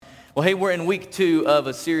Well, hey, we're in week 2 of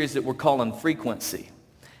a series that we're calling Frequency.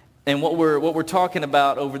 And what we're talking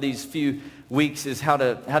about over these few weeks is how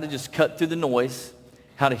to just cut through the noise,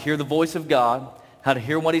 how to hear the voice of God, how to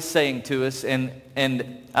hear what he's saying to us. And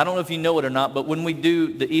I don't know if you know it or not, but when we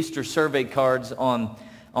do the Easter survey cards on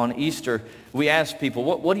Easter, we ask people,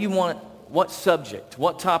 what do you want, what subject,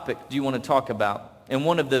 what topic do you want to talk about? And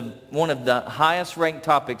one of the highest ranked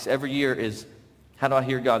topics every year is, how do I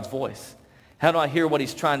hear God's voice? How do I hear what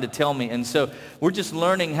he's trying to tell me? And so we're just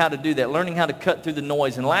learning how to do that, learning how to cut through the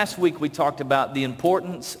noise. And last week we talked about the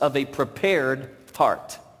importance of a prepared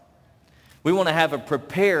heart. We want to have a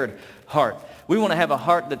prepared heart. We want to have a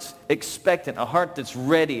heart that's expectant, a heart that's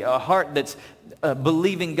ready, a heart that's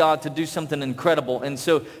believing God to do something incredible. And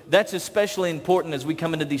so that's especially important as we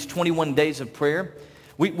come into these 21 days of prayer.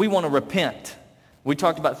 We want to repent. We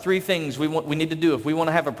talked about 3 things we need to do. If we want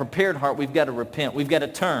to have a prepared heart, we've got to repent. We've got to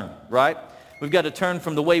turn, right? We've got to turn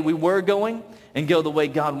from the way we were going and go the way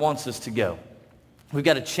God wants us to go. We've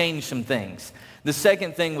got to change some things. The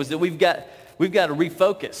second thing was that we've got to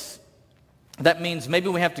refocus. That means maybe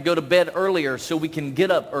we have to go to bed earlier so we can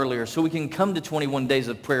get up earlier, so we can come to 21 days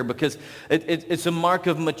of prayer, because it's a mark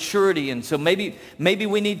of maturity. And so maybe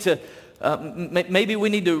we need to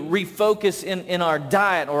refocus in our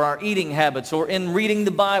diet or our eating habits or in reading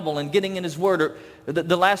the Bible and getting in his word. Or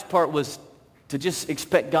the last part was to just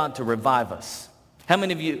expect God to revive us. How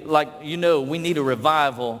many of you, we need a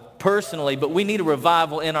revival personally, but we need a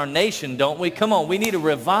revival in our nation, don't we? Come on, we need a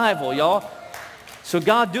revival, y'all. So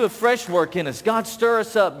God, do a fresh work in us. God, stir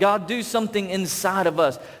us up. God, do something inside of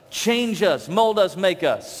us. Change us, mold us, make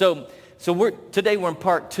us. So today we're in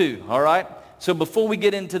part 2, all right? So before we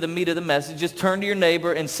get into the meat of the message, just turn to your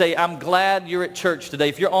neighbor and say, I'm glad you're at church today.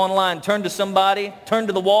 If you're online, turn to somebody, turn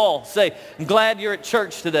to the wall, say, I'm glad you're at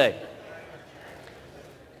church today.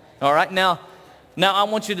 All right, now I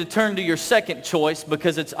want you to turn to your second choice,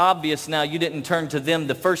 because it's obvious now you didn't turn to them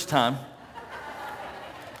the first time.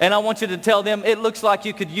 And I want you to tell them, it looks like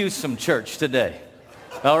you could use some church today.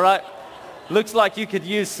 All right? Looks like you could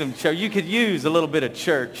use some church. You could use a little bit of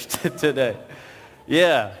church today.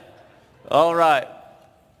 Yeah. All right.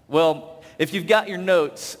 Well, if you've got your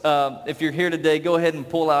notes, if you're here today, go ahead and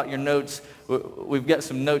pull out your notes. We've got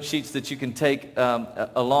some note sheets that you can take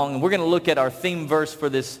along. And we're going to look at our theme verse for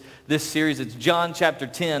this series. It's John chapter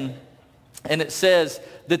 10. And it says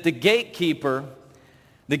that the gatekeeper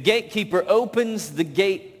opens the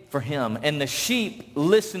gate for him, and the sheep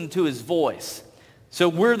listen to his voice. So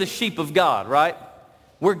we're the sheep of God, right?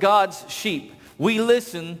 We're God's sheep. We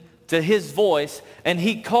listen to his voice, and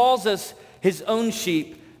he calls us his own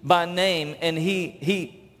sheep by name, and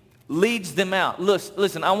he leads them out.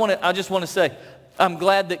 Listen, I just want to say, I'm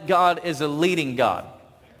glad that God is a leading God.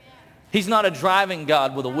 He's not a driving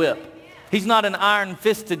God with a whip. He's not an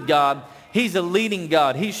iron-fisted God. He's a leading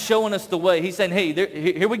God. He's showing us the way. He's saying, hey,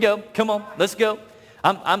 here we go. Come on, let's go.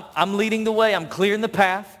 I'm leading the way. I'm clearing the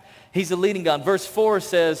path. He's a leading God. Verse 4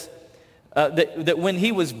 says that when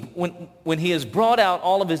he has brought out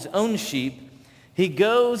all of his own sheep, he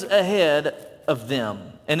goes ahead of them.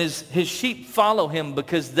 And his sheep follow him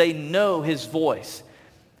because they know his voice.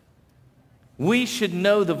 We should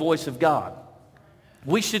know the voice of God.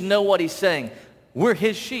 We should know what he's saying. We're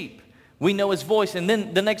his sheep. We know his voice. And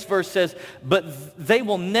then the next verse says, but they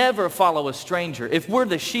will never follow a stranger. If we're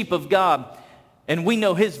the sheep of God and we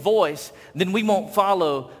know his voice, then we won't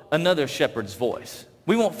follow another shepherd's voice.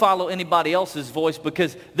 We won't follow anybody else's voice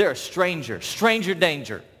because they're a stranger. Stranger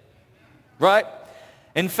danger. Right?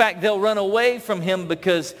 In fact, they'll run away from him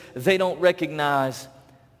because they don't recognize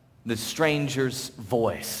the stranger's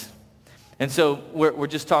voice. And so we're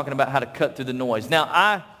just talking about how to cut through the noise.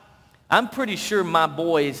 Now, I'm pretty sure my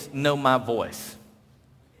boys know my voice.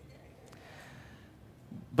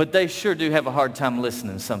 But they sure do have a hard time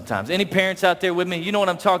listening sometimes. Any parents out there with me? You know what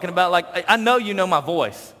I'm talking about? Like, I know you know my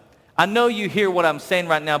voice. I know you hear what I'm saying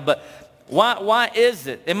right now, but why is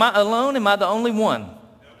it? Am I alone? Am I the only one?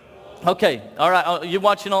 Okay, all right. You're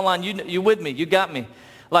watching online. You with me. You got me.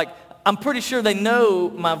 Like, I'm pretty sure they know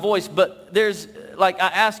my voice, but there's, I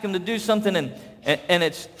ask them to do something, and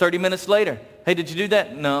it's 30 minutes later. Hey, did you do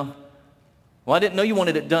that? No. Well, I didn't know you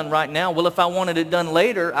wanted it done right now. Well, if I wanted it done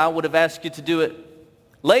later, I would have asked you to do it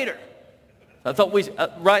later. I thought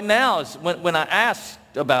right now is when I asked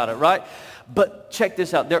about it, right? But check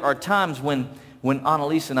this out. There are times when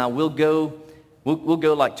Annalise and I will go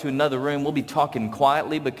to another room. We'll be talking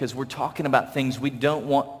quietly because we're talking about things we don't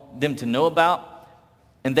want them to know about,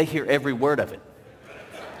 and they hear every word of it.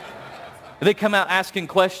 They come out asking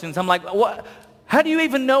questions. I'm like, what? How do you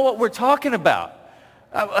even know what we're talking about?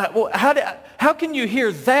 How can you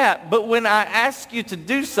hear that, but when I ask you to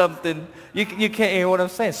do something, you can't hear what I'm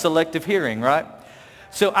saying? Selective hearing, right?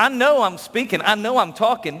 So I know I'm speaking. I know I'm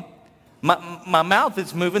talking. My mouth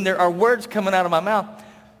is moving. There are words coming out of my mouth.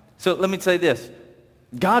 So let me say this.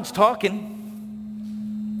 God's talking.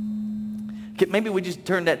 Maybe we just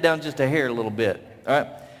turn that down just a hair a little bit, all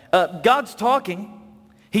right? God's talking.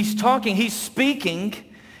 He's talking. He's speaking.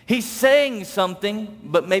 He's saying something,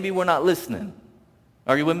 but maybe we're not listening.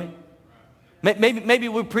 Are you with me? Maybe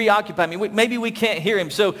we're preoccupied. Maybe we can't hear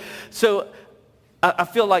him. So I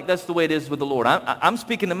feel like that's the way it is with the Lord. I'm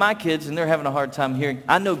speaking to my kids, and they're having a hard time hearing.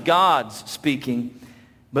 I know God's speaking,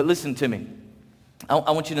 but listen to me.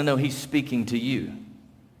 I want you to know he's speaking to you.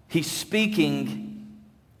 He's speaking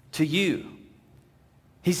to you.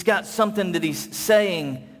 He's got something that he's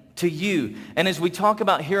saying to you. And as we talk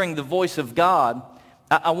about hearing the voice of God,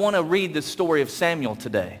 I want to read the story of Samuel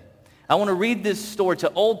today. I want to read this story. It's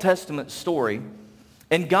an Old Testament story.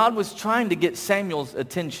 And God was trying to get Samuel's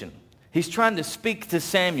attention. He's trying to speak to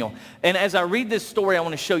Samuel. And as I read this story, I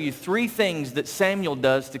want to show you 3 things that Samuel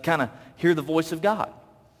does to kind of hear the voice of God.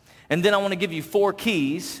 And then I want to give you 4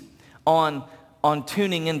 keys on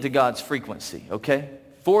tuning into God's frequency, okay?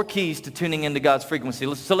 4 keys to tuning into God's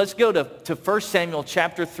frequency. So let's go to 1 Samuel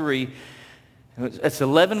chapter 3. It's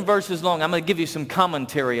 11 verses long. I'm going to give you some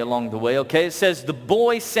commentary along the way, okay? It says, the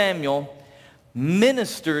boy Samuel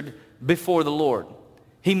ministered before the Lord.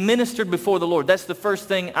 He ministered before the Lord. That's the first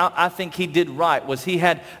thing I think he did right, was he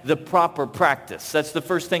had the proper practice. That's the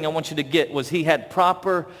first thing I want you to get, was he had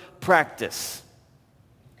proper practice.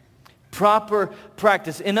 Proper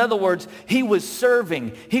practice. In other words, he was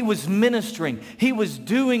serving, he was ministering, he was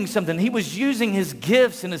doing something. He was using his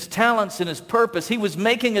gifts and his talents and his purpose. He was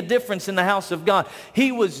making a difference in the house of God.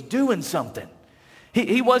 He was doing something.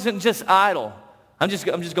 He wasn't just idle. I'm just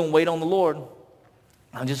going to wait on the Lord.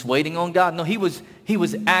 I'm just waiting on God. No, he was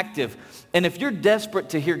active. And if you're desperate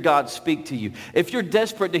to hear God speak to you, if you're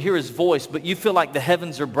desperate to hear his voice, but you feel like the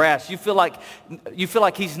heavens are brass, you feel like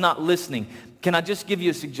he's not listening, can I just give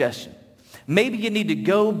you a suggestion? Maybe you need to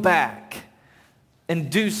go back and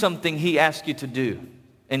do something he asked you to do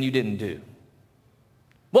and you didn't do.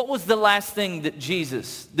 What was the last thing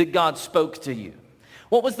that God spoke to you?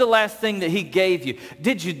 What was the last thing that he gave you?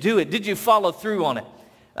 Did you do it? Did you follow through on it?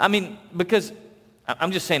 I mean, because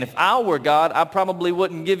I'm just saying, if I were God, I probably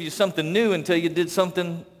wouldn't give you something new until you did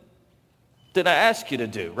something that I asked you to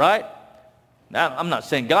do, right? Now, I'm not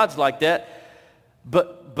saying God's like that,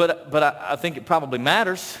 but I think it probably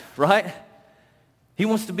matters, right? He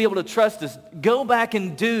wants to be able to trust us. Go back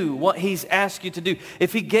and do what he's asked you to do.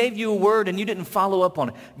 If he gave you a word and you didn't follow up on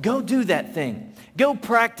it, go do that thing. Go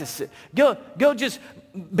practice it. Go just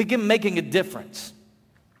begin making a difference.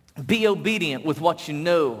 Be obedient with what you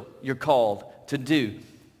know you're called to do.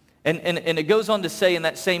 And it goes on to say in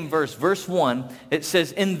that same verse, verse 1, it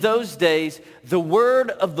says, in those days, the word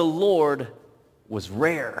of the Lord was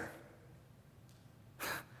rare.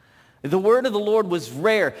 The word of the Lord was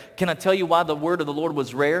rare. Can I tell you why the word of the Lord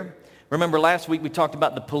was rare? Remember last week we talked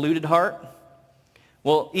about the polluted heart?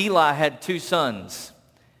 Well, Eli had 2 sons.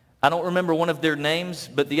 I don't remember one of their names,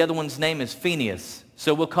 but the other one's name is Phinehas.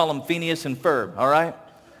 So we'll call him Phineas and Ferb, all right?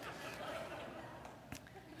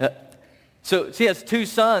 So he has 2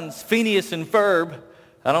 sons, Phineas and Ferb.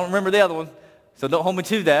 I don't remember the other one, so don't hold me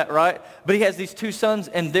to that, right? But he has these 2 sons,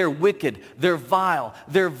 and they're wicked, they're vile,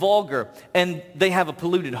 they're vulgar, and they have a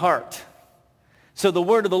polluted heart. So the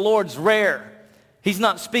word of the Lord's rare. He's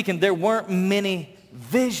not speaking. There weren't many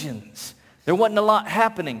visions. There wasn't a lot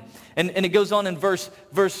happening. And it goes on in verse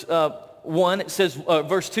 1, it says,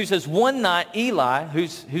 verse 2 says, one night Eli,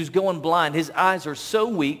 who's going blind, his eyes are so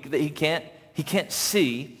weak that he can't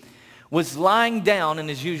see, was lying down in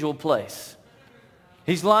his usual place.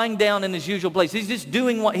 He's lying down in his usual place. He's just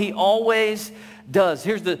doing what he always does.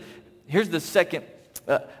 Here's the second,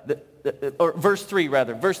 or verse 3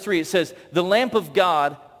 rather. Verse 3, it says, the lamp of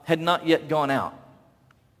God had not yet gone out.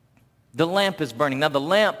 The lamp is burning. Now the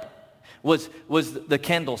lamp was the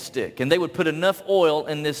candlestick, and they would put enough oil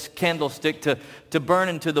in this candlestick to burn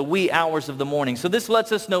into the wee hours of the morning. So this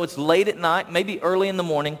lets us know it's late at night, maybe early in the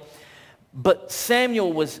morning, but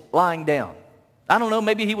Samuel was lying down. I don't know,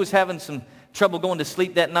 maybe he was having some trouble going to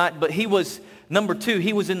sleep that night, but he was, number 2,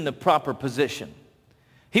 he was in the proper position.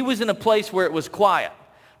 He was in a place where it was quiet,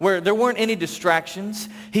 where there weren't any distractions.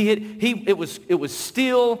 It was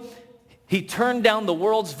still. He turned down the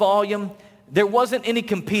world's volume. There wasn't any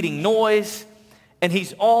competing noise, and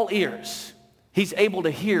he's all ears. He's able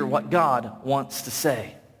to hear what God wants to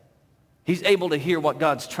say. He's able to hear what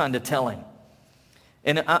God's trying to tell him.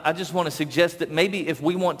 And I just want to suggest that maybe if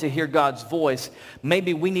we want to hear God's voice,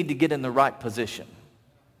 maybe we need to get in the right position.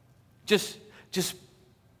 Just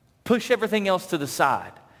push everything else to the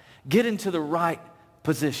side. Get into the right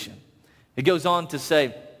position. It goes on to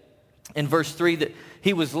say in verse 3 that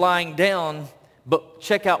he was lying down, but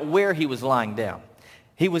check out where he was lying down.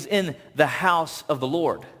 He was in the house of the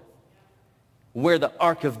Lord, where the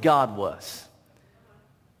ark of God was.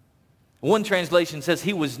 One translation says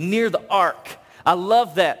he was near the ark. I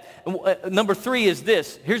love that. Number 3 is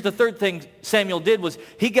this. Here's the third thing Samuel did was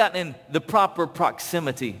he got in the proper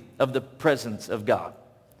proximity of the presence of God.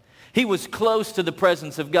 He was close to the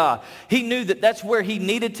presence of God. He knew that that's where he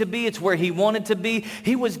needed to be. It's where he wanted to be.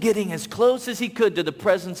 He was getting as close as he could to the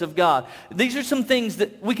presence of God. These are some things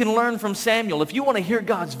that we can learn from Samuel. If you want to hear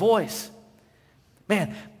God's voice,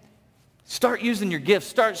 man, start using your gifts.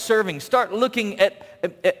 Start serving. Start looking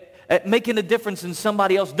at making a difference in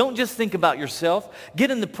somebody else. Don't just think about yourself.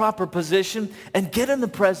 Get in the proper position and get in the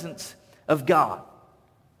presence of God.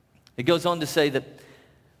 It goes on to say that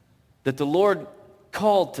the Lord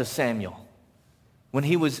called to Samuel when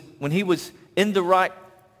he was in the right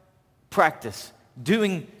practice,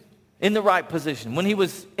 doing in the right position, when he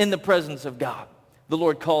was in the presence of God. The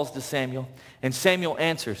Lord calls to Samuel, and Samuel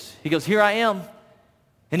answers. He goes, "Here I am."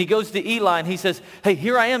 And he goes to Eli and he says, "Hey,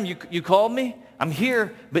 here I am. You called me? I'm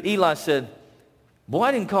here." But Eli said, "Boy,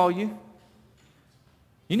 I didn't call you.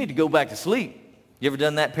 You need to go back to sleep." You ever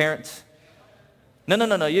done that, parents?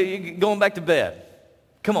 No. You're going back to bed.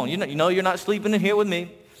 Come on, you know you're not sleeping in here with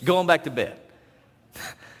me. Going back to bed.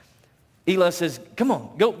 Eli says, "Come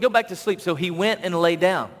on, go back to sleep." So he went and lay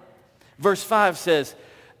down. Verse 5 says,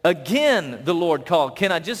 again the Lord called.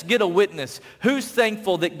 Can I just get a witness? Who's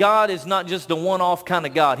thankful that God is not just a one-off kind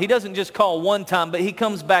of God? He doesn't just call one time, but he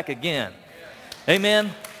comes back again.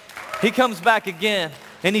 Amen? He comes back again,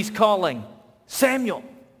 and he's calling Samuel.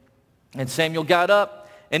 And Samuel got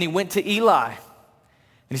up, and he went to Eli. And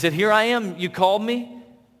he said, "Here I am. You called me?"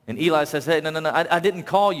 And Eli says, "Hey, no, I didn't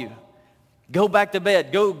call you. Go back to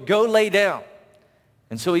bed. Go lay down."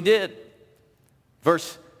 And so he did.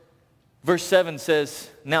 Verse 7 says,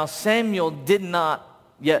 now Samuel did not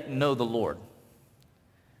yet know the Lord.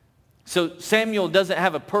 So Samuel doesn't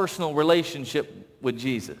have a personal relationship with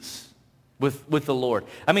Jesus, with the Lord.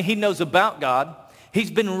 I mean, he knows about God.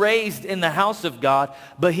 He's been raised in the house of God,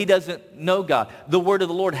 but he doesn't know God. The word of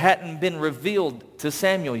the Lord hadn't been revealed to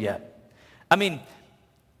Samuel yet. I mean,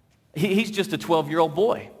 he's just a 12-year-old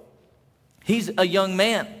boy. He's a young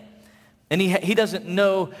man, and he doesn't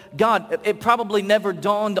know God. It probably never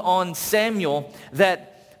dawned on Samuel that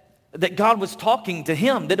God was talking to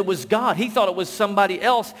him, that it was God. He thought it was somebody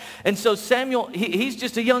else. And so Samuel, he's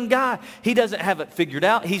just a young guy. He doesn't have it figured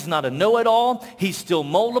out. He's not a know-it-all. He's still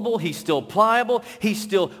moldable. He's still pliable. He's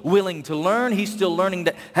still willing to learn. He's still learning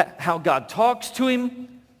how God talks to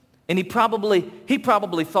him. And he probably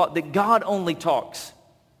thought that God only talks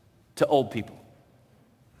to old people.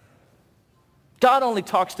 God only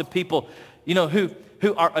talks to people,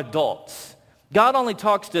 who are adults. God only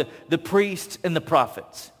talks to the priests and the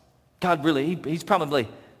prophets. God really, he's probably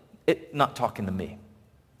not talking to me.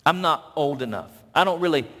 I'm not old enough. I don't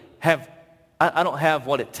have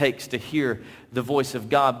what it takes to hear the voice of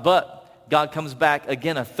God. But God comes back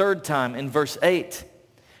again a third time in verse 8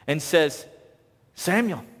 and says,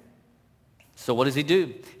 Samuel. So what does he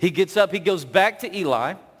do? He gets up, he goes back to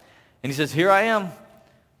Eli, and he says, here I am.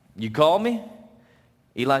 You call me?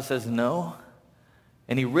 Eli says, no.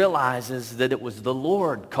 And he realizes that it was the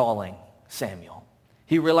Lord calling Samuel.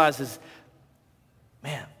 He realizes,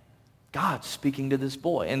 man, God's speaking to this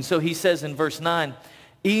boy. And so he says in verse 9,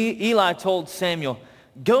 Eli told Samuel,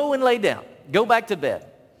 go and lay down. Go back to bed.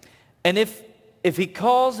 And if he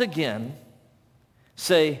calls again,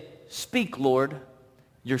 say, speak, Lord,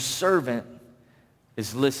 your servant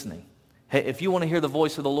is listening. Hey, if you want to hear the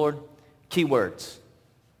voice of the Lord, key words,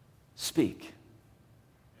 speak.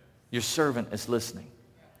 Your servant is listening.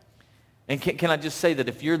 And can I just say that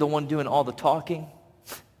if you're the one doing all the talking,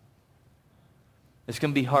 it's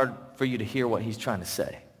going to be hard for you to hear what he's trying to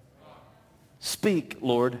say. Speak,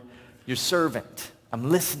 Lord, your servant. I'm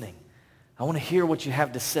listening. I want to hear what you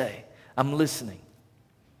have to say. I'm listening.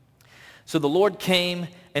 So the Lord came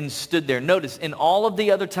and stood there. Notice, in all of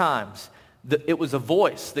the other times, it was a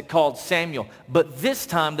voice that called Samuel. But this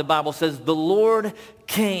time, the Bible says, the Lord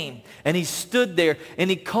came and he stood there and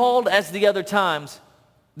he called as the other times.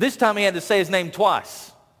 This time he had to say his name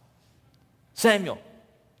twice. Samuel.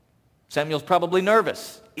 Samuel's probably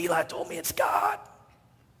nervous. Eli told me it's God.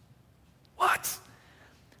 What?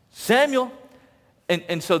 Samuel.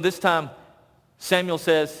 And so this time Samuel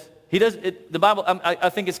says, the Bible, I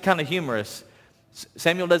think it's kind of humorous.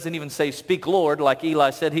 Samuel doesn't even say, speak Lord, like Eli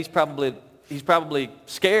said. He's probably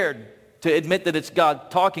scared to admit that it's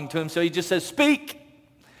God talking to him, so he just says, speak.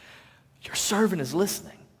 Your servant is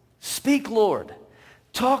listening. Speak, Lord.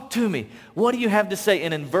 Talk to me. What do you have to say?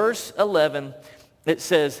 And in verse 11, it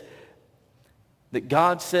says that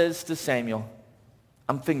God says to Samuel,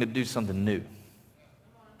 I'm finna do something new.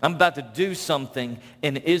 I'm about to do something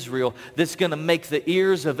in Israel that's going to make the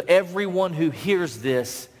ears of everyone who hears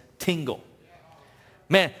this tingle.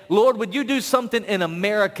 Man, Lord, would you do something in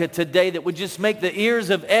America today that would just make the ears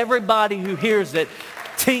of everybody who hears it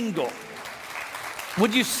tingle?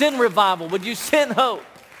 Would you send revival? Would you send hope?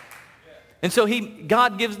 And so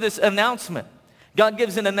God gives this announcement. God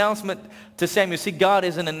gives an announcement to Samuel. See, God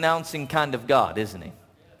is an announcing kind of God, isn't he?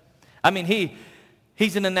 I mean,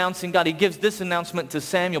 He's an announcing God. He gives this announcement to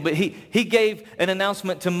Samuel, but he gave an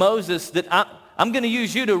announcement to Moses that I'm going to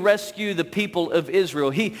use you to rescue the people of Israel.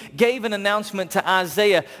 He gave an announcement to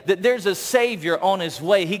Isaiah that there's a Savior on his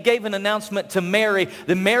way. He gave an announcement to Mary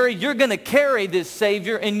that Mary, you're going to carry this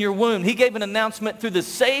Savior in your womb. He gave an announcement through the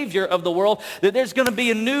Savior of the world that there's going to be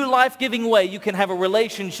a new life-giving way you can have a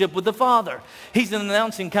relationship with the Father. He's an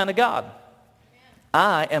announcing kind of God.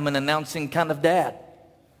 I am an announcing kind of dad.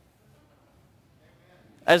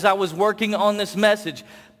 As I was working on this message,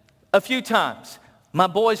 a few times, my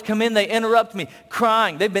boys come in, they interrupt me,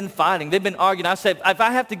 crying. They've been fighting. They've been arguing. I said, if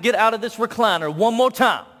I have to get out of this recliner one more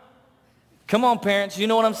time, come on, parents, you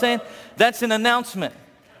know what I'm saying? That's an announcement.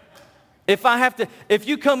 If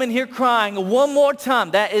you come in here crying one more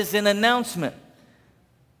time, that is an announcement.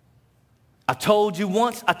 I told you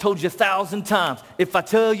once, I told you 1,000 times. If I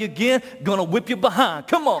tell you again, gonna whip you behind.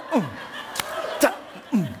 Come on.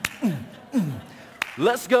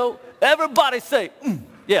 Let's go. Everybody say,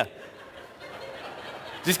 yeah.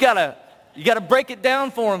 You gotta break it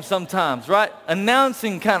down for them sometimes, right?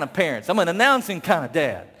 Announcing kind of parents. I'm an announcing kind of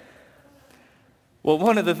dad. Well,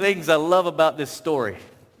 one of the things I love about this story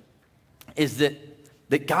is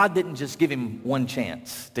that God didn't just give him one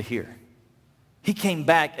chance to hear. He came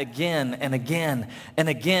back again and again and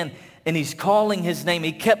again, and he's calling his name.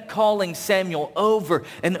 He kept calling Samuel over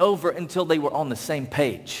and over until they were on the same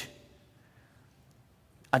page.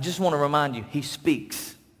 I just want to remind you, he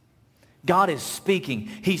speaks. God is speaking.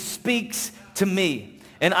 He speaks to me.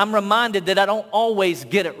 And I'm reminded that I don't always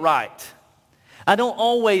get it right. I don't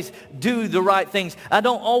always do the right things. I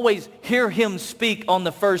don't always hear him speak on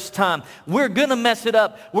the first time. We're going to mess it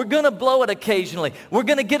up. We're going to blow it occasionally. We're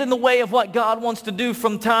going to get in the way of what God wants to do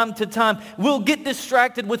from time to time. We'll get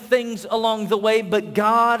distracted with things along the way, but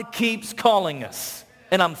God keeps calling us.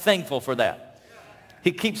 And I'm thankful for that.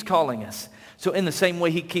 He keeps calling us. So in the same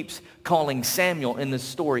way he keeps calling Samuel in this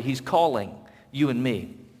story, he's calling you and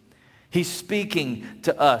me. He's speaking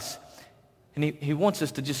to us. And he wants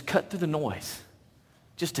us to just cut through the noise,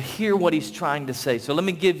 just to hear what he's trying to say. So let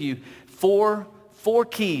me give you four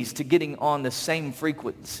keys to getting on the same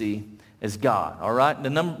frequency as God, all right?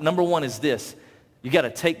 The number one is this. You got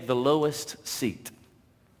to take the lowest seat.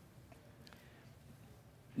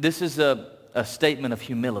 This is a statement of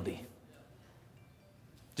humility.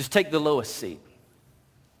 Just take the lowest seat.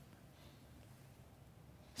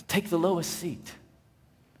 Take the lowest seat.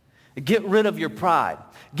 Get rid of your pride.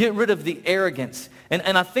 Get rid of the arrogance.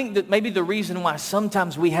 And I think that maybe the reason why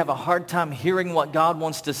sometimes we have a hard time hearing what God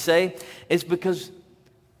wants to say is because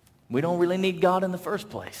we don't really need God in the first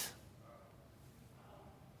place.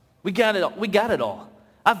 We got it all.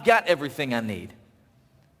 I've got everything I need.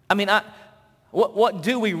 I mean, what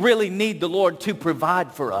do we really need the Lord to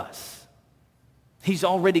provide for us? He's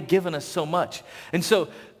already given us so much. And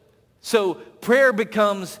so prayer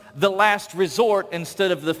becomes the last resort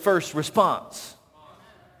instead of the first response.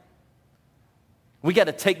 We got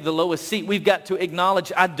to take the lowest seat. We've got to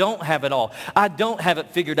acknowledge I don't have it all. I don't have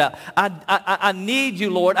it figured out. I need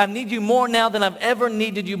you, Lord. I need you more now than I've ever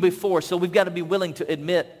needed you before. So we've got to be willing to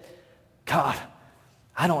admit, God,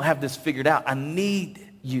 I don't have this figured out. I need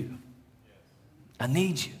you. I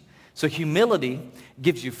need you. So humility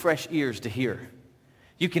gives you fresh ears to hear.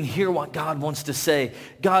 You can hear what God wants to say.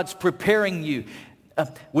 God's preparing you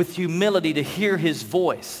with humility to hear his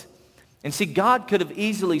voice. And see, God could have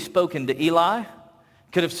easily spoken to Eli,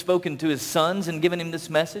 could have spoken to his sons and given him this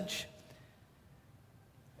message.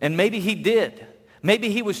 And maybe he did.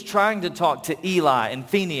 Maybe he was trying to talk to Eli and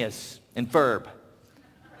Phineas and Ferb.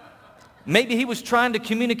 Maybe he was trying to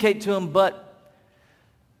communicate to them, but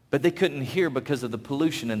they couldn't hear because of the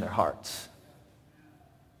pollution in their hearts.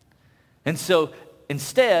 And so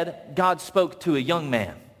instead, God spoke to a young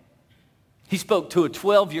man. He spoke to a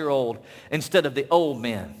 12-year-old instead of the old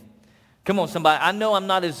man. Come on, somebody. I know I'm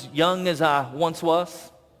not as young as I once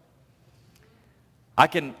was. I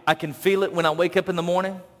can feel it when I wake up in the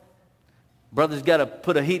morning. Brother's got to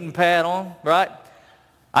put a heating pad on, right?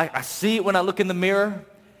 I see it when I look in the mirror.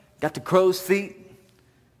 Got the crow's feet.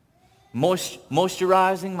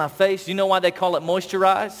 Moisturizing my face. You know why they call it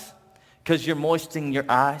moisturize? Because you're moistening your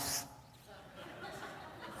eyes.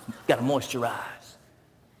 Got to moisturize.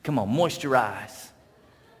 Come on, moisturize.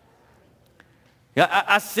 Yeah,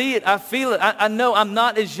 I see it. I feel it. I know I'm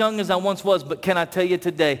not as young as I once was, but can I tell you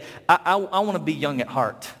today, I want to be young at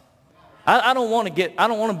heart. I don't want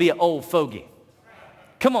to be an old fogey.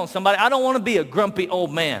 Come on, somebody. I don't want to be a grumpy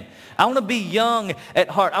old man. I want to be young at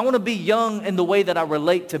heart. I want to be young in the way that I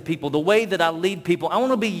relate to people, the way that I lead people. I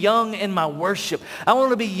want to be young in my worship. I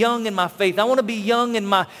want to be young in my faith. I want to be young in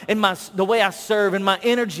the way I serve, in my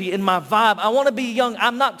energy, in my vibe. I want to be young.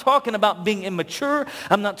 I'm not talking about being immature.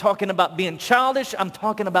 I'm not talking about being childish. I'm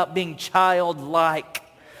talking about being childlike.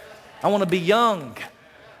 I want to be young.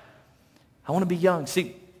 I want to be young.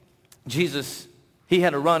 See, Jesus, he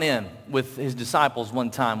had a run-in with his disciples one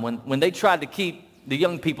time when they tried to keep the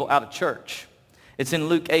young people out of church. It's in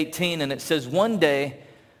Luke 18, and it says, one day,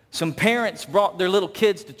 some parents brought their little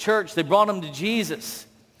kids to church. They brought them to Jesus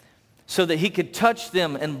so that he could touch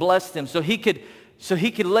them and bless them, so he could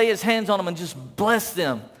lay his hands on them and just bless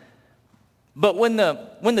them. But when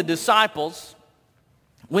the disciples,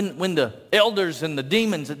 when the elders and the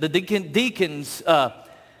demons, the deacons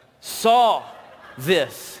saw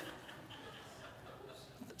this,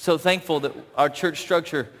 so thankful that our church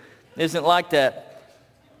structure isn't like that.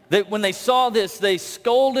 When they saw this, they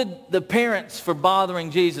scolded the parents for bothering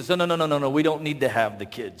Jesus. Oh, no, we don't need to have the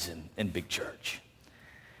kids in big church.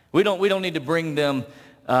 We don't need to bring them,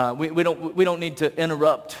 we don't need to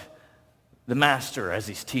interrupt the master as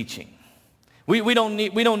he's teaching. We don't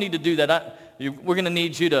need to do that. We're going to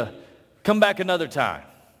need you to come back another time.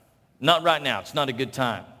 Not right now. It's not a good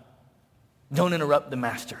time. Don't interrupt the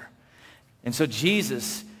master. And so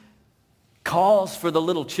Jesus calls for the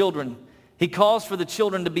little children. He calls for the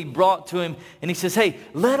children to be brought to him, and he says, hey,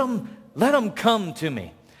 let them come to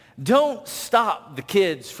me. Don't stop the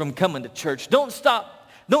kids from coming to church. Don't stop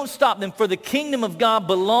them, for the kingdom of God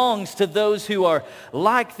belongs to those who are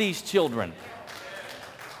like these children.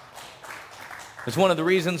 It's one of the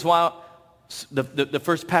reasons why the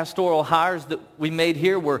first pastoral hires that we made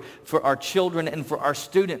here were for our children and for our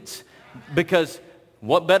students, because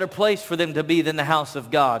what better place for them to be than the house of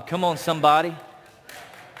God? Come on, somebody.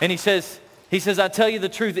 And he says, I tell you the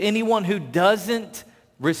truth, anyone who doesn't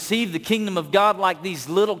receive the kingdom of God like these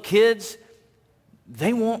little kids,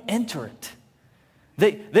 they won't enter it.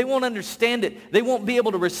 They won't understand it. They won't be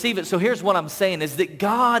able to receive it. So here's what I'm saying is that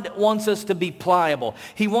God wants us to be pliable.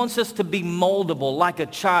 He wants us to be moldable like a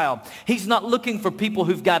child. He's not looking for people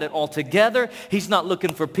who've got it all together. He's not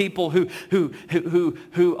looking for people who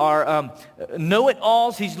are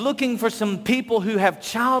know-it-alls. He's looking for some people who have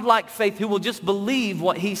childlike faith, who will just believe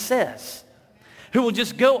what he says, who will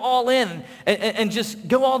just go all in and just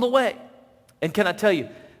go all the way. And can I tell you,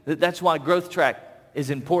 that's why Growth Track is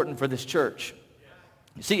important for this church.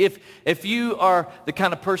 See, if you are the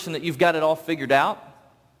kind of person that you've got it all figured out,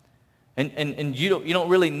 and you don't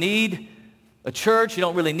really need a church, you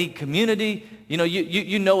don't really need community,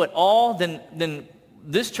 you know it all, then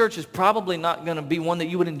this church is probably not going to be one that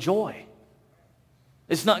you would enjoy.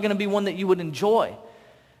 It's not going to be one that you would enjoy.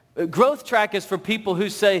 Growth Track is for people who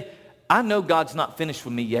say, I know God's not finished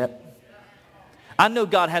with me yet. I know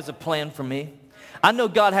God has a plan for me. I know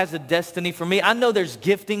God has a destiny for me. I know there's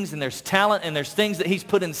giftings and there's talent and there's things that he's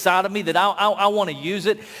put inside of me that I want to use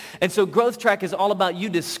it. And so Growth Track is all about you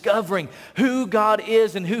discovering who God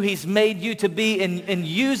is and who he's made you to be, and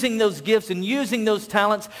using those gifts and using those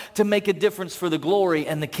talents to make a difference for the glory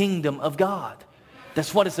and the kingdom of God.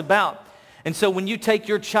 That's what it's about. And so when you take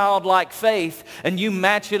your childlike faith and you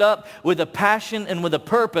match it up with a passion and with a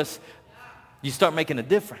purpose, you start making a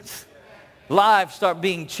difference. Lives start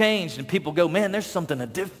being changed, and people go, man, there's something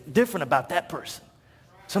different about that person.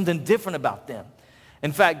 Something different about them.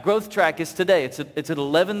 In fact, Growth Track is today. It's at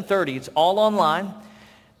 11:30. It's all online.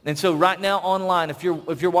 And so right now online, if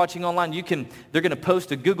you're watching online, they're going to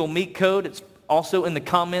post a Google Meet code. It's also in the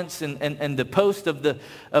comments and the post of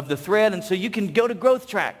the thread. And so you can go to Growth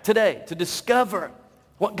Track today to discover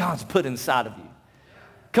what God's put inside of you.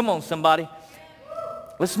 Come on, somebody.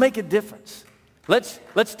 Let's make a difference.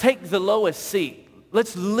 Let's take the lowest seat.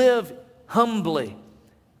 Let's live humbly.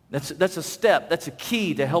 That's a step. That's a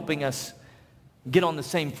key to helping us get on the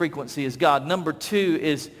same frequency as God. Number 2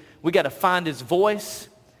 is we got to find his voice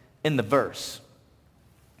in the verse.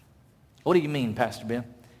 What do you mean, Pastor Ben?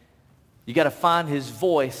 You got to find his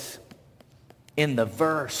voice in the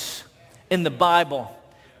verse, in the Bible.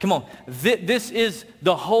 Come on. This is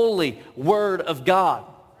the holy Word of God.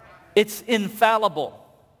 It's infallible.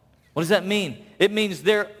 What does that mean? It means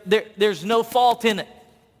there's no fault in it.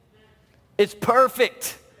 It's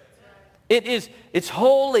perfect. It's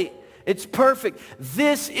holy. It's perfect.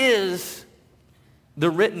 This is the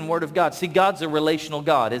written Word of God. See, God's a relational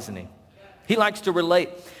God, isn't He? He likes to relate.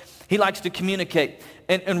 He likes to communicate.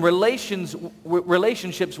 And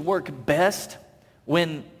relationships work best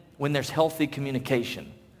when there's healthy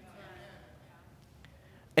communication.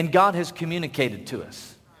 And God has communicated to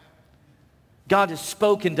us. God has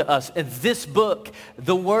spoken to us. And this book,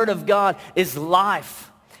 the Word of God, is life.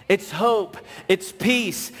 It's hope. It's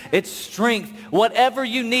peace. It's strength. Whatever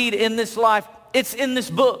you need in this life, it's in this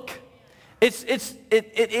book.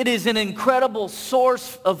 It is an incredible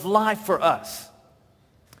source of life for us.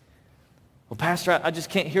 Well, Pastor, I just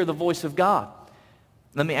can't hear the voice of God.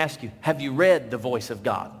 Let me ask you, have you read the voice of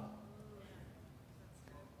God?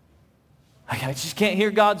 I just can't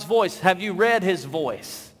hear God's voice. Have you read His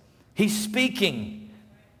voice? He's speaking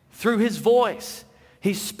through His voice.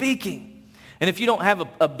 He's speaking. And if you don't have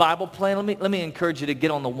a Bible plan, let me encourage you to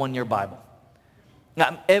get on the one-year Bible.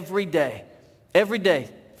 Now, every day,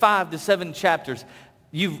 5 to 7 chapters,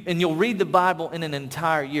 you'll read the Bible in an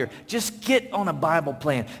entire year. Just get on a Bible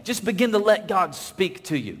plan. Just begin to let God speak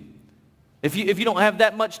to you. If you don't have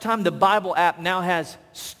that much time, the Bible app now has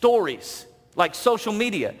stories, like social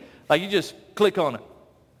media. Like you just click on it.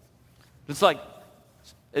 It's like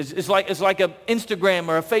an Instagram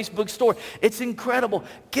or a Facebook story. It's incredible.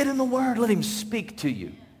 Get in the Word. Let Him speak to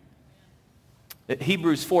you.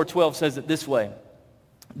 Hebrews 4:12 says it this way,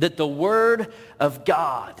 that the Word of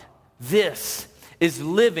God, this is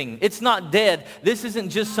living. It's not dead. This isn't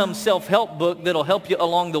just some self-help book that'll help you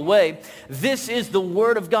along the way. This is the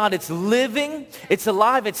Word of God. It's living. It's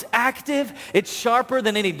alive. It's active. It's sharper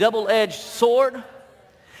than any double-edged sword.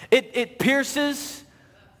 It pierces.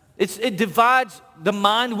 It divides the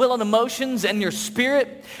mind, will, and emotions and your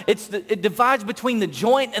spirit. It divides between the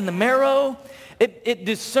joint and the marrow. It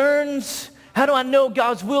discerns. How do I know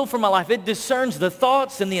God's will for my life? It discerns the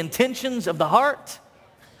thoughts and the intentions of the heart.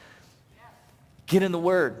 Get in the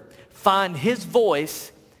Word. Find His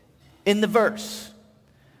voice in the verse.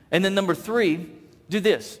 And then number 3, do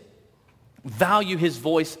this. Value His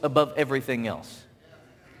voice above everything else.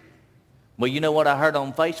 Well, you know what I heard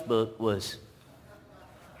on Facebook was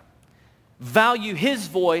value His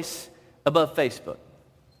voice above Facebook.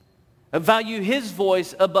 Value His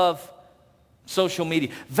voice above social media.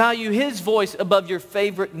 Value His voice above your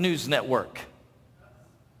favorite news network.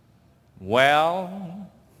 Well,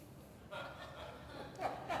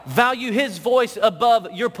 value His voice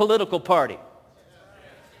above your political party.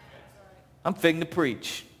 I'm fitting to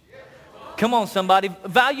preach. Come on, somebody.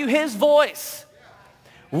 Value His voice.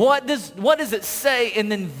 What does it say? And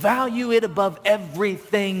then value it above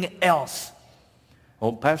everything else.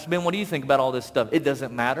 Well, Pastor Ben, what do you think about all this stuff? It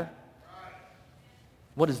doesn't matter.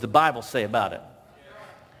 What does the Bible say about it?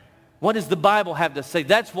 What does the Bible have to say?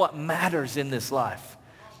 That's what matters in this life.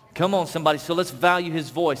 Come on, somebody. So let's value His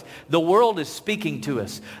voice. The world is speaking to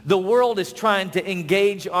us. The world is trying to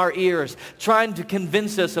engage our ears, trying to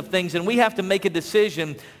convince us of things, and we have to make a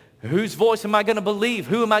decision. Whose voice am I going to believe?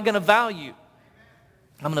 Who am I going to value?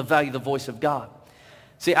 I'm going to value the voice of God.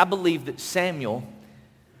 See, I believe that Samuel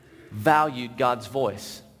valued God's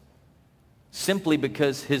voice simply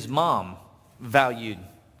because his mom valued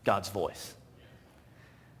God's voice.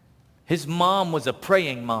 His mom was a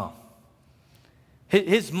praying mom.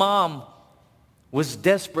 His mom was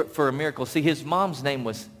desperate for a miracle. See, his mom's name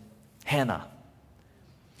was Hannah.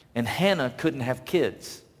 And Hannah couldn't have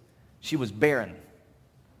kids. She was barren.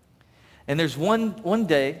 And there's one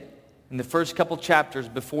day in the first couple chapters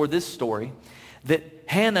before this story that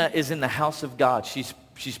Hannah is in the house of God. She's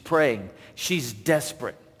praying. She's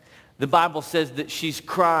desperate. The Bible says that she's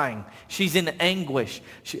crying. She's in anguish.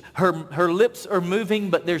 Her lips are moving,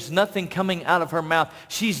 but there's nothing coming out of her mouth.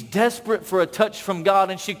 She's desperate for a touch from God,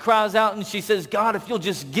 and she cries out and she says, God, if you'll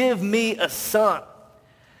just give me a son,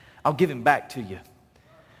 I'll give him back to you.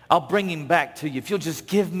 I'll bring him back to you. If you'll just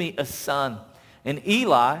give me a son. And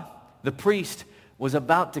Eli, the priest, was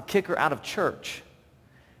about to kick her out of church.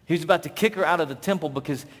 He was about to kick her out of the temple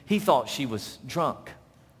because he thought she was drunk.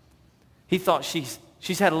 He thought she's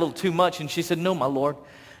had a little too much, and she said, no, my Lord,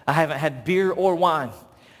 I haven't had beer or wine.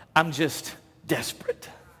 I'm just desperate.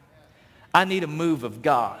 I need a move of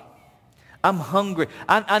God. I'm hungry.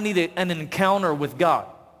 I need an encounter with God.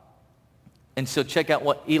 And so check out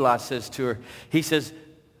what Eli says to her. He says,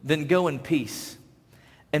 then go in peace,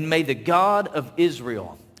 and may the God of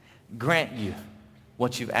Israel grant you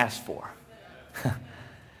what you've asked for.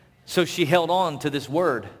 So she held on to this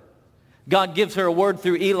word. God gives her a word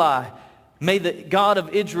through Eli. May the God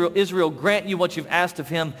of Israel grant you what you've asked of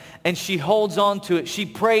him. And she holds on to it. She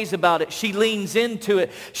prays about it. She leans into it.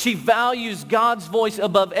 She values God's voice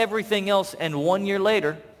above everything else. And 1 year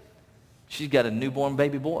later, she's got a newborn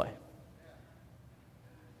baby boy,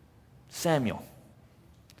 Samuel.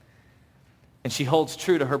 And she holds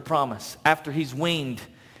true to her promise. After he's weaned,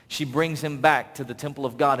 she brings him back to the temple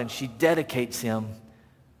of God and she dedicates him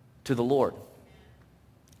to the Lord.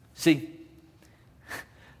 See,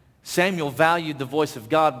 Samuel valued the voice of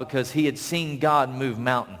God because he had seen God move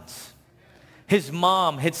mountains. His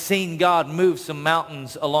mom had seen God move some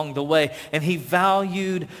mountains along the way, and he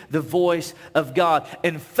valued the voice of God.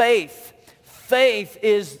 And faith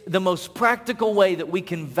is the most practical way that we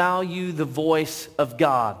can value the voice of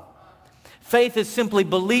God. Faith is simply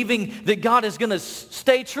believing that God is going to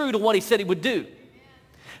stay true to what he said he would do.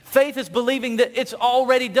 Faith is believing that it's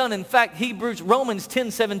already done. In fact, Romans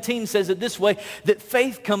 10:17 says it this way, that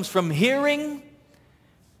faith comes from hearing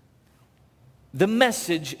the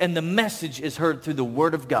message, and the message is heard through the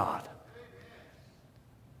word of God.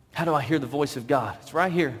 How do I hear the voice of God? It's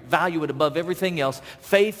right here. Value it above everything else.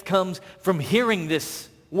 Faith comes from hearing this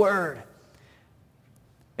word.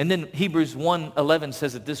 And then Hebrews 1:11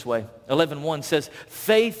 says it this way. 11:1 says,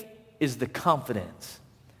 faith is the confidence.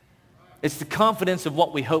 It's the confidence of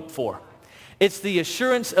what we hope for. It's the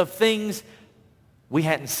assurance of things we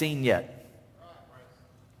hadn't seen yet.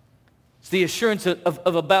 It's the assurance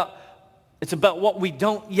it's about what we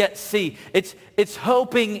don't yet see. It's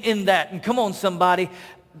hoping in that. And come on, somebody,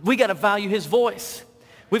 we got to value his voice.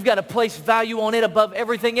 We've got to place value on it above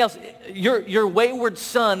everything else. Your wayward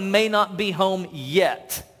son may not be home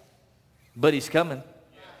yet, but he's coming.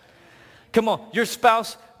 Come on, your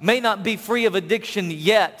spouse may not be free of addiction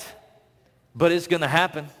yet, but it's going to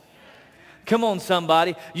happen. Come on,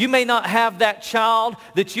 somebody. You may not have that child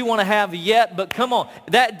that you want to have yet, but come on.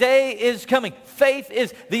 That day is coming. Faith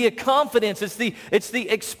is the confidence. It's the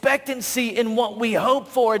expectancy in what we hope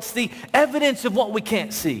for. It's the evidence of what we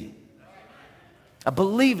can't see. I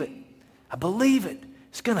believe it. I believe it.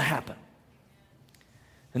 It's going to happen.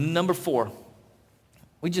 And number 4,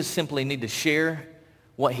 we just simply need to share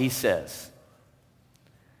what he says.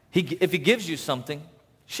 If he gives you something,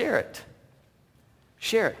 share it.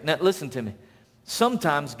 Share it. Now listen to me.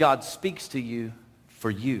 Sometimes God speaks to you for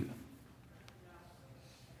you.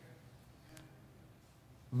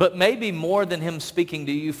 But maybe more than him speaking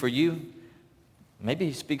to you for you, maybe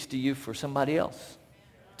he speaks to you for somebody else,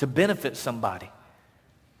 to benefit somebody.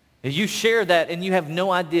 And you share that and you have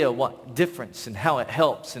no idea what difference and how it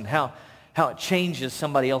helps and how it changes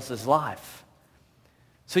somebody else's life.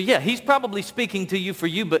 So yeah, he's probably speaking to you for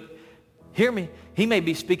you, but hear me, he may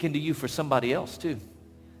be speaking to you for somebody else too.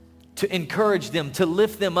 To encourage them, to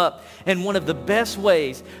lift them up. And one of the best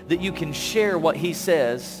ways that you can share what he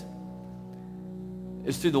says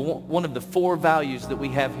is through one of the 4 values that we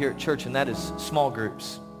have here at church, and that is small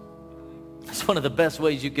groups. It's one of the best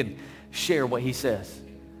ways you can share what he says.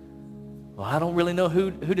 Well, I don't really know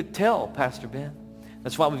who to tell, Pastor Ben.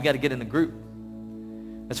 That's why we've got to get in a group.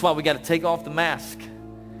 That's why we got to take off the mask.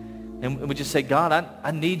 And we just say, God,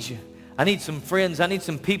 I need you. I need some friends. I need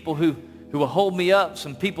some people who will hold me up,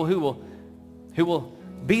 some people who will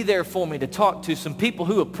be there for me to talk to, some people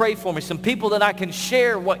who will pray for me, some people that I can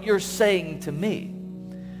share what you're saying to me.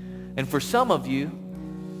 And for some of you,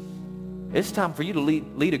 it's time for you to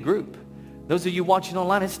lead a group. Those of you watching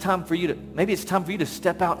online, maybe it's time for you to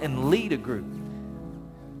step out and lead a group.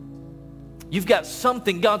 You've got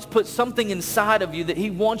something, God's put something inside of you that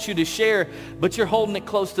he wants you to share, but you're holding it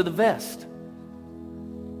close to the vest.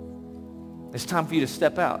 It's time for you to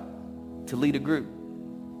step out, to lead a group.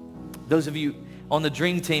 Those of you on the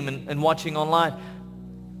Dream Team and watching online,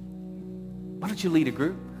 why don't you lead a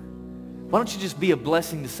group? Why don't you just be a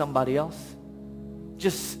blessing to somebody else?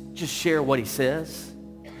 Just share what he says.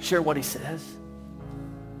 Share what he says.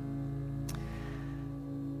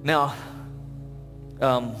 Now,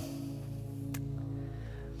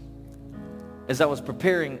 as I was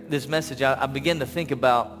preparing this message, I began to think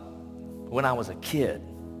about when I was a kid.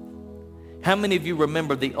 How many of you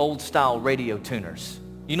remember the old style radio tuners?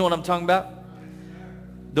 You know what I'm talking about?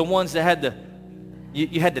 The ones that had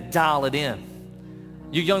you had to dial it in.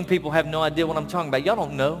 You young people have no idea what I'm talking about. Y'all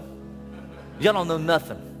don't know. Y'all don't know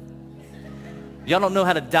nothing. Y'all don't know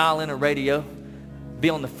how to dial in a radio, be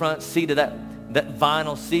on the front seat of that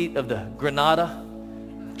vinyl seat of the Granada,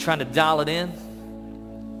 trying to dial it in.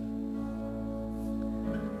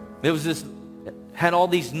 There was had all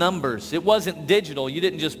these numbers. It wasn't digital. You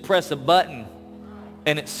didn't just press a button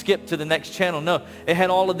and it skipped to the next channel. No, it had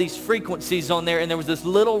all of these frequencies on there, and there was this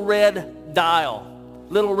little red dial,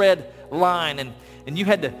 little red line, and you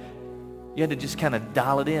had to just kind of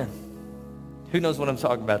dial it in. Who knows what I'm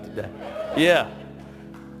talking about today? Yeah.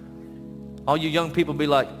 All you young people be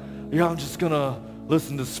like, yeah, I'm just gonna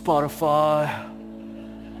listen to Spotify,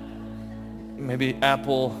 maybe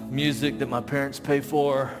Apple Music that my parents pay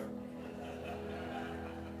for.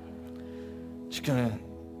 Just gonna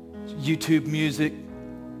YouTube Music.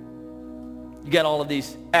 You got all of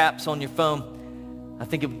these apps on your phone. I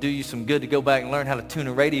think it would do you some good to go back and learn how to tune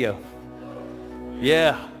a radio.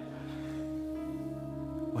 Yeah.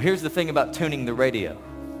 Well, here's the thing about tuning the radio.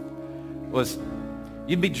 Was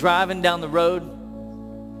you'd be driving down the road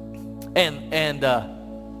and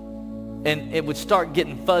it would start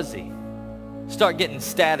getting fuzzy, start getting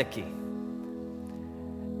staticky.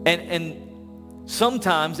 And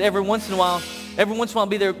sometimes every once in a while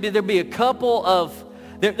there'd be a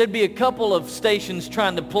couple of stations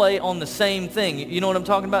trying to play on the same thing. You know what I'm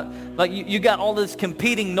talking about? Like you got all this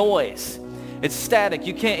competing noise. It's static.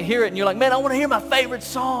 You can't hear it, and you're like, man, I want to hear my favorite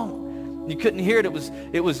song. You couldn't hear it. It was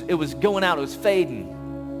going out. It was fading.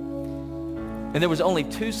 And there was only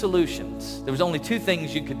two solutions. There was only two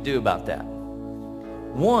things you could do about that.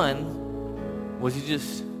 One was you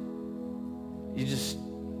just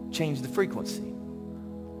change the frequency.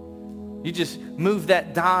 You just move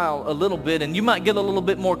that dial a little bit, and you might get a little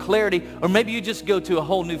bit more clarity, or maybe you just go to a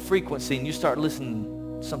whole new frequency and you start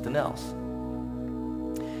listening to something else.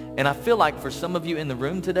 And I feel like for some of you in the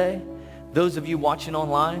room today, those of you watching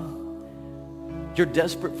online, you're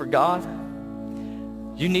desperate for God.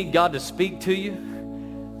 You need God to speak to you,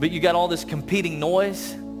 but you got all this competing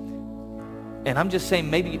noise. And I'm just saying,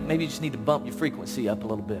 maybe you just need to bump your frequency up a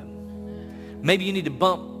little bit. Maybe you need to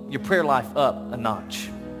bump your prayer life up a notch.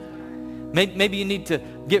 Maybe you need to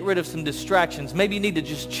get rid of some distractions. Maybe you need to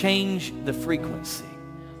just change the frequency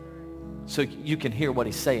so you can hear what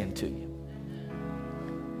he's saying to you.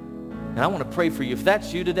 And I want to pray for you. If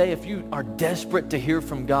that's you today, if you are desperate to hear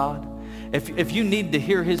from God, if you need to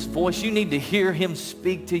hear his voice, you need to hear him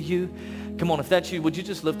speak to you. Come on, if that's you, would you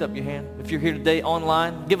just lift up your hand? If you're here today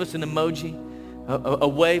online, give us an emoji, a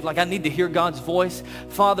wave, like I need to hear God's voice.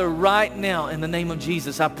 Father, right now, in the name of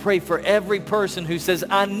Jesus, I pray for every person who says,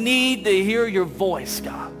 I need to hear your voice,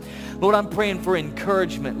 God. Lord, I'm praying for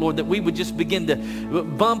encouragement, Lord, that we would just begin to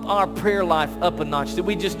bump our prayer life up a notch, that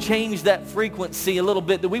we just change that frequency a little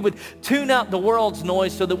bit, that we would tune out the world's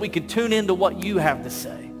noise so that we could tune into what you have to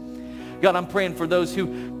say. God, I'm praying for those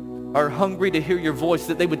who are hungry to hear your voice,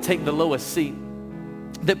 that they would take the lowest seat,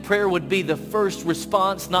 that prayer would be the first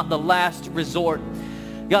response, not the last resort.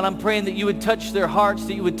 God, I'm praying that you would touch their hearts,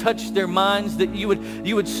 that you would touch their minds, that you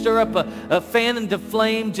would stir up a fan into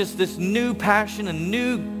flame, just this new passion and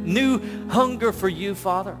new hunger for you,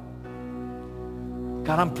 Father.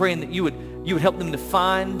 God, I'm praying that you would help them to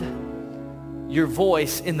find your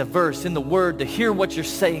voice in the verse, in the word, to hear what you're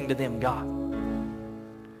saying to them, God.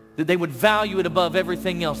 That they would value it above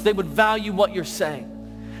everything else. They would value what you're saying.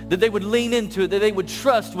 That they would lean into it, that they would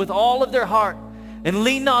trust with all of their heart and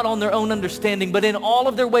lean not on their own understanding, but in all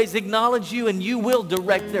of their ways acknowledge you, and you will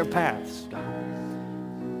direct their paths, God.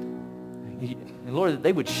 And Lord, that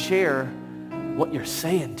they would share what you're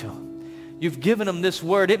saying to them. You've given them this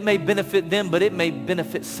word. It may benefit them, but it may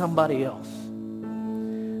benefit somebody else.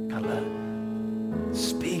 God, let it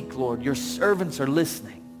speak, Lord. Your servants are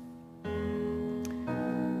listening.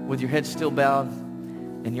 With your head still bowed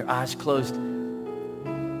and your eyes closed.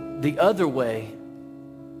 The other way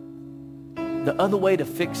to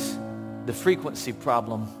fix the frequency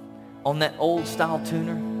problem on that old style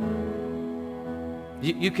tuner,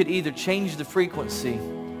 you could either change the frequency,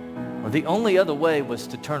 or the only other way was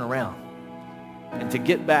to turn around and to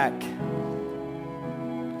get back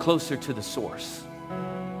closer to the source.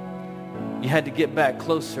 You had to get back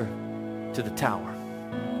closer to the tower,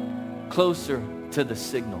 closer to the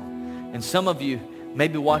signal. And some of you may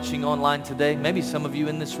be watching online today, maybe some of you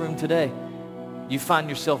in this room today, you find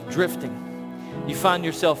yourself drifting. You find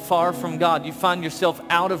yourself far from God. You find yourself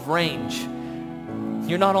out of range.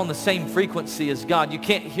 You're not on the same frequency as God. You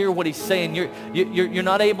can't hear what he's saying. You're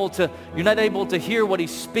not able to hear what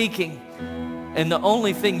he's speaking. And the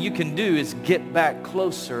only thing you can do is get back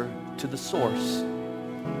closer to the source.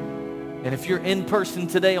 And if you're in person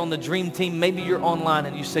today on the Dream Team, maybe you're online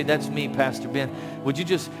and you say, that's me, Pastor Ben. Would you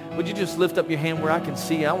just lift up your hand where I can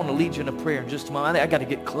see you? I want to lead you in a prayer in just a moment. I got to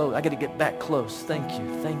get close. I got to get back close. Thank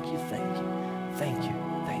you, thank you, thank you, thank you,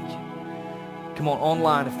 thank you. Come on,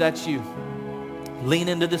 online, if that's you, lean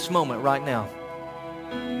into this moment right now.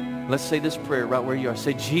 Let's say this prayer right where you are.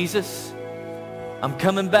 Say, Jesus, I'm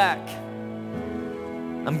coming back.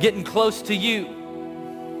 I'm getting close to you.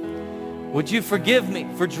 Would you forgive me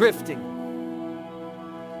for drifting?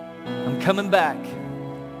 I'm coming back.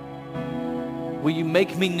 Will you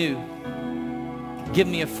make me new? Give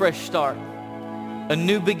me a fresh start, a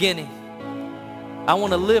new beginning. I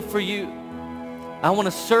want to live for you. I want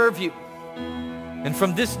to serve you. And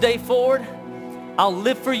from this day forward, I'll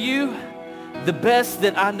live for you the best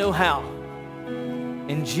that I know how.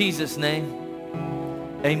 In Jesus' name,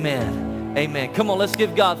 amen. Amen. Come on, let's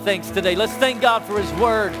give God thanks today. Let's thank God for his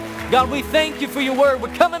word. God, we thank you for your word.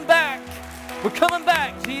 We're coming back. We're coming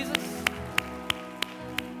back, Jesus.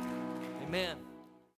 Amen.